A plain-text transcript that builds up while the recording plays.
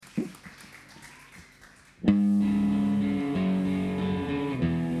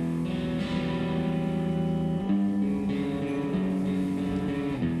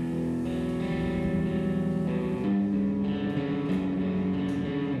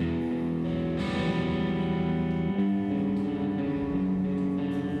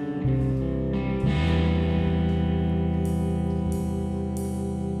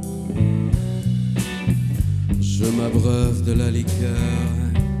mapreuve de la liqueur,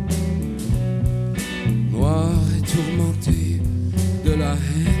 noire et tourmentée de la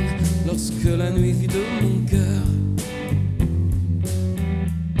haine, lorsque la nuit vide mon cœur,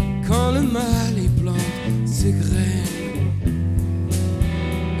 quand le mal y plante ses graines,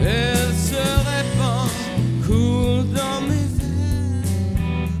 elle se répand, coule dans mes veines,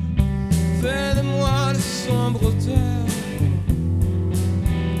 fait de moi le sombre auteur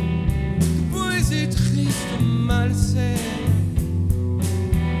de poésie triste, malsaine,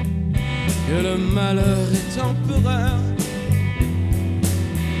 que le malheur est empereur.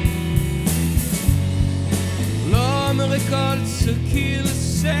 L'homme récolte ce qu'il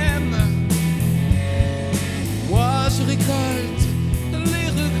sème, moi je récolte les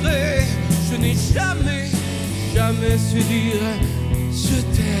regrets. Je n'ai jamais, jamais su dire je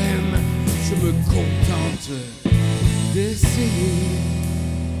t'aime. Je me contente d'essayer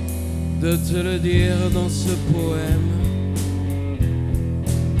de te le dire dans ce poème.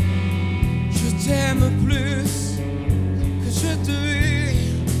 Je t'aime plus que je te hais,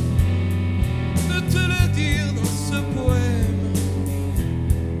 de te le dire dans ce poème.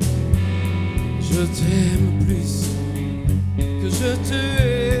 Je t'aime plus que je te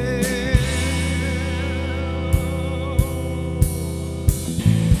hais.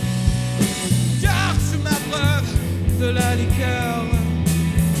 Car je m'abreuve de la liqueur,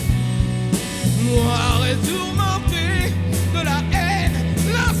 noire et tourmentée de la haine,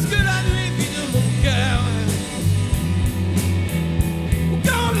 lorsque la nuit vide mon cœur,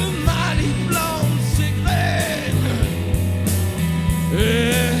 quand le mal y plante ses graines,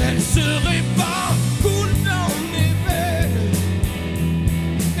 et elle se répand, coule dans mes veines,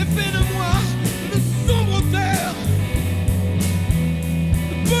 et fait de moi le sombre auteur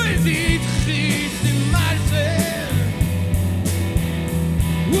de poésie triste et malsaine,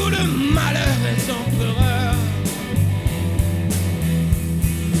 où le malheur est empereur.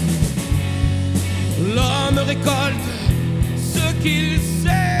 L'homme récolte ce qu'il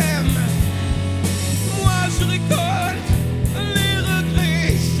sème, moi je récolte les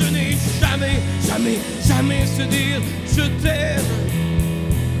regrets. Je n'ai jamais, jamais, jamais su dire je t'aime.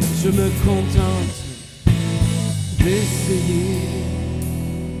 Je me contente d'essayer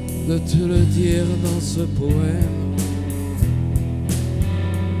de te le dire dans ce poème.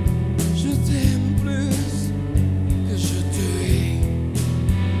 Je t'aime plus que je te hais,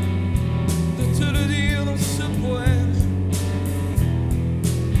 de te le dire dans ce poème.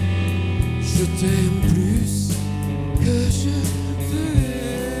 Je t'aime plus que je te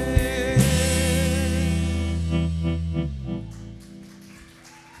hais.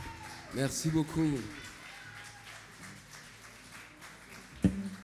 Merci beaucoup.